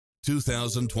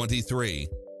2023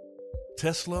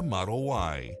 Tesla Model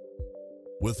Y.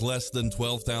 With less than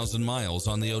 12,000 miles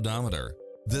on the odometer,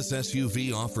 this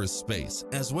SUV offers space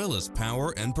as well as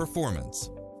power and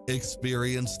performance.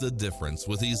 Experience the difference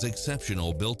with these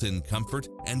exceptional built-in comfort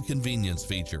and convenience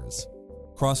features.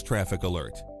 Cross-traffic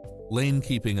alert, lane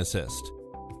keeping assist,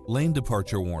 lane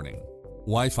departure warning,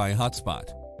 Wi-Fi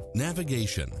hotspot,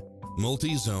 navigation,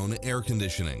 multi-zone air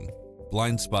conditioning,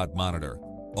 blind spot monitor,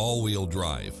 all-wheel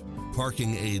drive,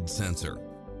 parking aid sensor,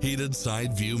 heated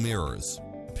side view mirrors,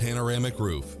 panoramic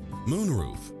roof,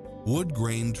 moonroof, wood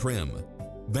grain trim,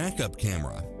 backup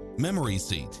camera, memory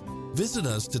seat. Visit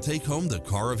us to take home the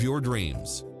car of your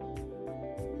dreams.